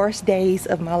worst days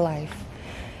of my life.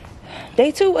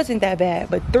 Day 2 wasn't that bad,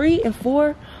 but 3 and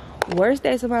 4, worst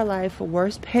days of my life,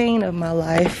 worst pain of my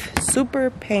life, super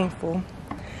painful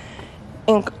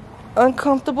and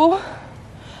uncomfortable.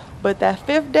 But that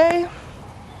 5th day,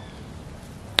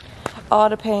 all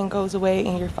the pain goes away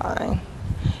and you're fine,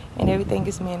 and everything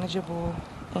is manageable,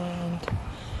 and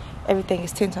everything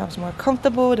is 10 times more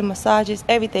comfortable. The massages,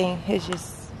 everything is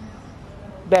just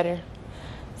better.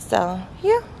 So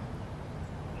yeah,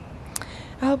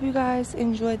 I hope you guys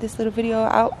enjoyed this little video.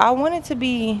 I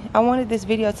wanted this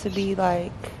video to be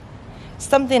like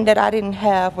something that I didn't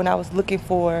have when I was looking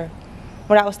for,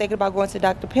 when I was thinking about going to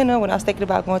Dr. Penna, when I was thinking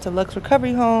about going to Lux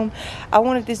Recovery Home. I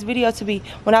wanted this video to be,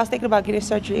 when I was thinking about getting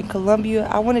surgery in Colombia,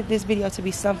 I wanted this video to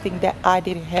be something that I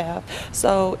didn't have.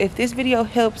 So if this video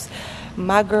helps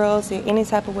my girls in any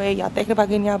type of way, y'all thinking about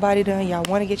getting y'all body done, y'all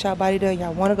want to get y'all body done,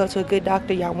 y'all want to go to a good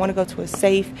doctor, y'all want to go to a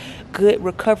safe, good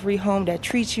recovery home that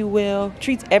treats you well,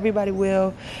 treats everybody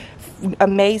well,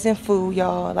 amazing food,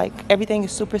 y'all, like everything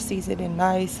is super seasoned and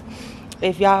nice.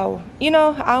 If y'all, you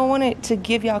know, I wanted to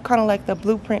give y'all kind of like the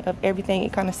blueprint of everything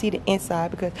and kind of see the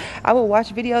inside, because I would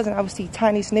watch videos and I would see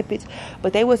tiny snippets,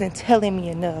 but they wasn't telling me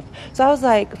enough. So I was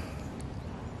like,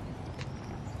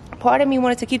 part of me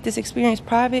wanted to keep this experience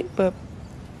private, but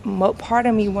part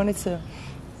of me wanted to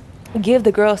give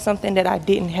the girls something that I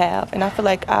didn't have. And I feel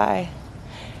like I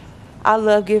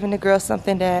love giving the girls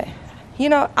something that, you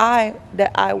know, I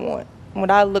want. What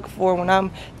I look for when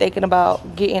I'm thinking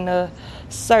about getting a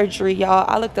surgery, y'all,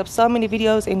 I looked up so many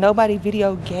videos and nobody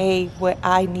video gave what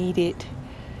I needed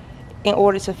in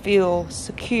order to feel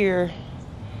secure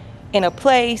in a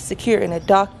place, secure in a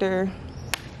doctor.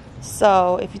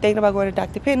 So if you're thinking about going to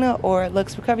Dr. Penna or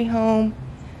Lux Recovery Home,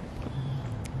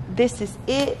 this is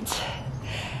it.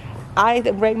 I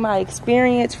rate my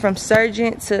experience from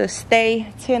surgeon to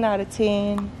stay 10 out of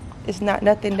 10. It's not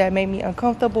nothing that made me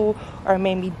uncomfortable or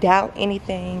made me doubt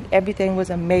anything. Everything was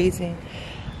amazing.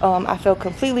 I felt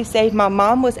completely safe. My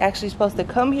mom was actually supposed to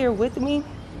come here with me,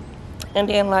 and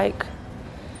then like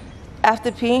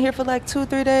after being here for like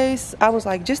 2-3 days, I was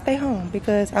like, just stay home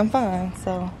because I'm fine.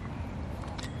 So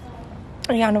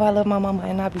y'all know I love my mama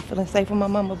and I be feeling safe with my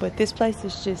mama, but this place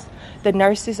is just, the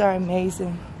nurses are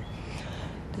amazing,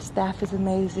 the staff is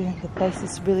amazing, the place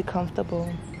is really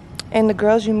comfortable, and the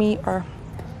girls you meet are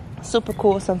super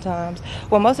cool sometimes.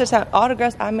 Well, most of the time all the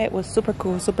girls I met was super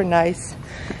cool, super nice,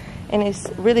 and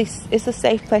it's a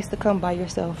safe place to come by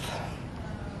yourself,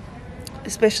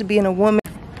 especially being a woman.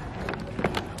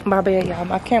 My bad, y'all,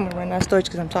 my camera running out of storage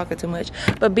because I'm talking too much.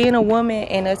 But being a woman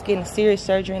and us getting serious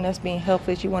surgery and us being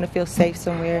helpless, you want to feel safe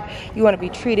somewhere, you want to be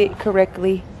treated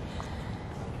correctly.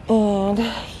 And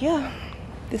yeah,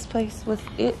 this place was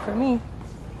it for me.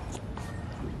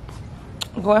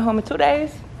 I'm going home in 2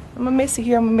 days. I'm gonna miss it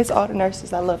here. I'm gonna miss all the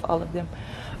nurses. I love all of them.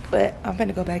 But I'm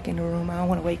gonna go back in the room. I don't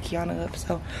want to wake Kiana up,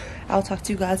 so I'll talk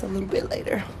to you guys a little bit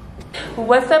later.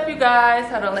 What's up, you guys?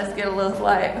 Hold on, let's get a little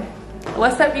light.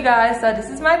 What's up, you guys? So this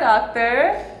is my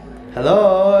doctor.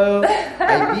 Hello.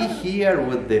 I be here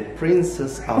with the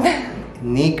princess of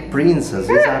Nique princess.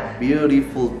 It's a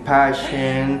beautiful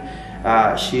patient.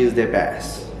 She is the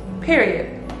best.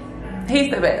 Period.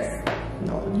 He's the best.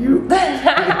 No, you.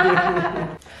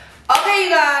 Okay, you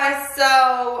guys,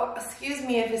 so excuse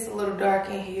me if it's a little dark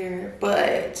in here,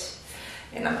 but,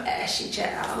 and I'm ashy,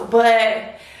 child,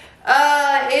 but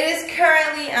it is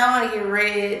currently, I want to get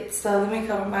red, so let me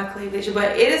cover my cleavage,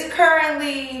 but it is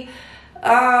currently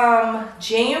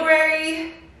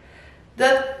January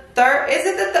the 3rd,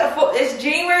 it's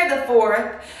January the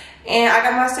 4th, and I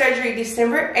got my surgery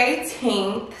December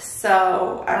 18th,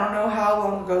 so I don't know how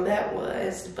long ago that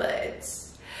was, but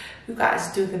you guys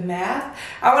do the math.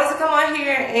 I wanted to come on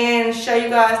here and show you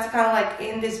guys, to kind of like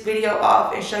end this video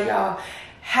off and show y'all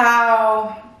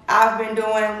how I've been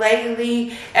doing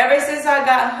lately. Ever since I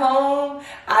got home,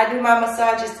 I do my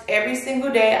massages every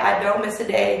single day. I don't miss a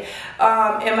day.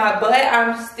 In my butt,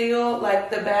 I'm still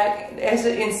like the back, there's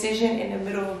an incision in the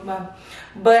middle of my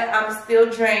butt. I'm still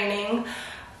draining.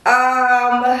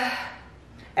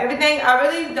 Everything, I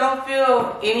really don't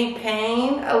feel any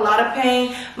pain, a lot of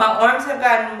pain. My arms have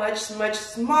gotten much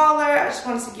smaller. I just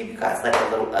wanted to give you guys like a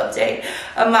little update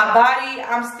of my body.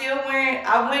 I'm still wearing,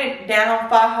 I went down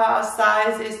 5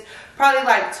 sizes, probably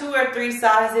like 2 or 3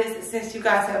 sizes since you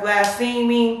guys have last seen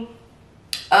me.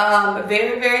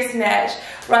 Very snatched.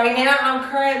 Right now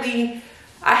I'm currently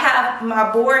I have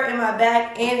my board in my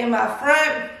back and in my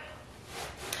front.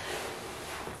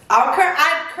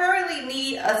 I currently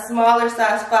need a smaller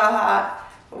size faja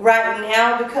right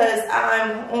now because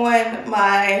I'm on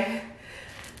my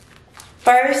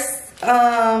first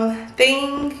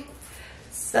thing.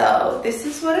 So this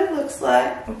is what it looks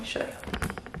like. Let me show you.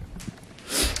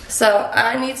 So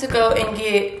I need to go and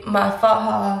get my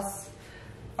fajas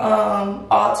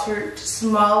altered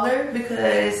smaller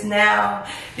because now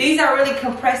these aren't really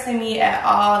compressing me at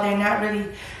all. They're not really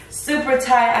super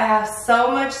tight. I have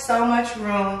so much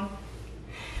room.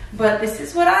 But this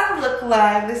is what I look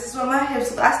like. This is what my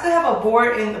hips look. I still have a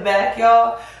board in the back,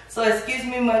 y'all. So excuse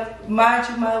me, mind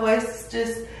you, my waist is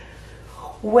just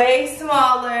way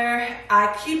smaller.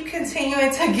 I keep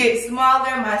continuing to get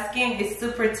smaller. My skin is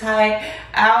super tight.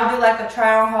 I'll do like a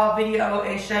try on haul video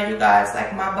and show you guys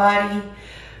like my body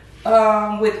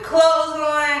with clothes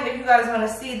on if you guys want to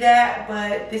see that.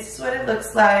 But this is what it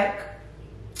looks like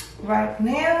right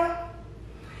now.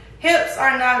 Hips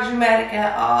are not dramatic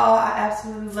at all. I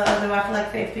absolutely love them. I feel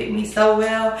like they fit me so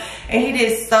well. And he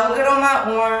did so good on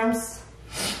my arms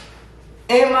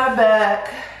and my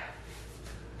back.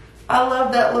 I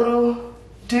love that little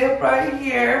dip right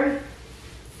here.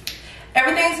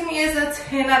 Everything to me is a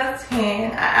 10 out of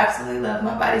 10. I absolutely love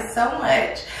my body so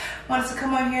much. I wanted to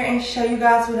come on here and show you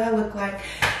guys what I look like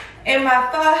in my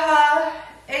faja.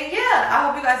 And yeah, I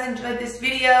hope you guys enjoyed this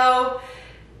video.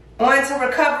 On to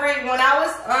recovery. When I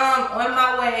was on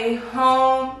my way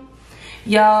home,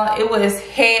 y'all, it was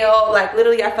hell. Like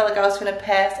literally I felt like I was gonna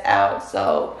pass out.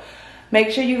 So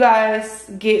make sure you guys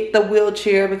get the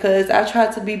wheelchair because I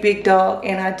tried to be big dog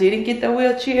and I didn't get the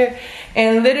wheelchair.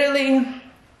 And literally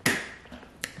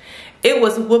it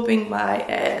was whooping my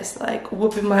ass, like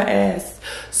whooping my ass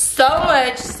so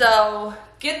much. So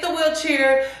get the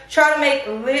wheelchair, try to make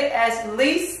as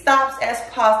least stops as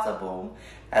possible.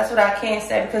 That's what I can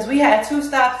say because we had 2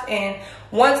 stops and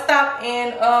 1 stop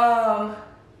in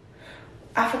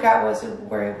I forgot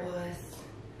where it was.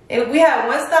 We had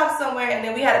 1 stop somewhere and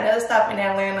then we had another stop in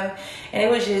Atlanta and it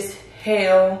was just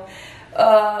hell.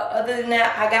 Other than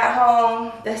that, I got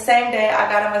home the same day.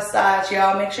 I got a massage,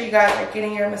 y'all. Make sure you guys are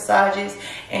getting your massages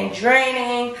and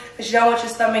draining because you don't want your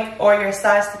stomach or your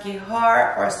sides to get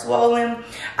hard or swollen.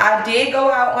 I did go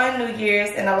out on New Year's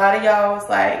and a lot of y'all was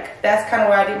like, that's kind of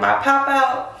where I did my pop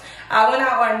out. I went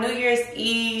out on New Year's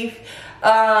Eve.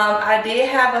 I did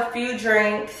have a few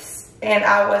drinks and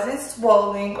I wasn't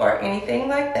swollen or anything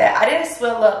like that. I didn't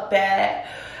swell up bad.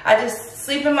 I just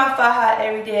sleep in my faja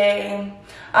every day.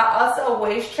 I also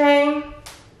waist train.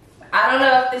 I don't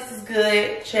know if this is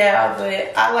good, child,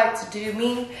 but I like to do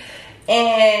me.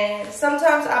 And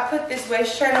sometimes I put this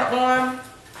waist trainer on.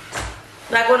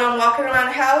 Like when I'm walking around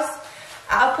the house,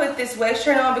 I'll put this waist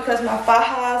trainer on because my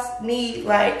fajas need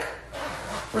like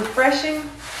refreshing.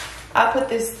 I put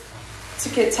this to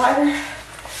get tighter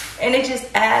and it just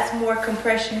adds more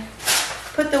compression.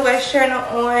 Put the waist trainer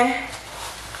on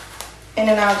and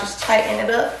then I'll just tighten it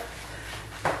up.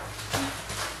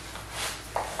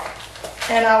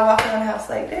 And I'll walk around the house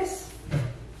like this.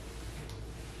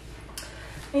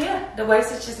 Yeah, the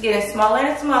waist is just getting smaller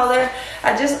and smaller.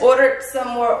 I just ordered some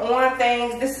more arm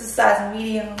things. This is size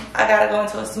medium. I gotta go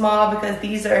into a small because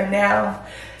these are now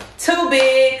too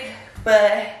big.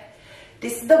 But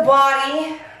this is the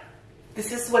body.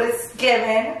 This is what it's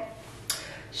given.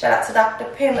 Shout out to Dr.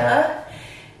 Penna.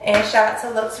 And shout out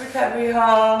to Looks Recovery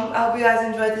Home. I hope you guys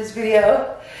enjoyed this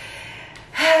video.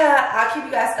 I'll keep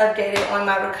you guys updated on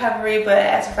my recovery, but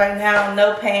as of right now,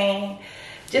 no pain.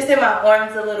 Just in my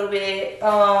arms a little bit.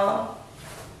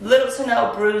 Little to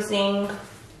no bruising.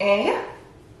 And yeah,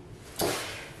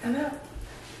 I'm out.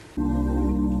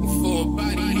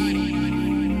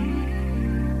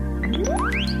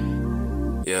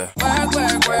 Yeah.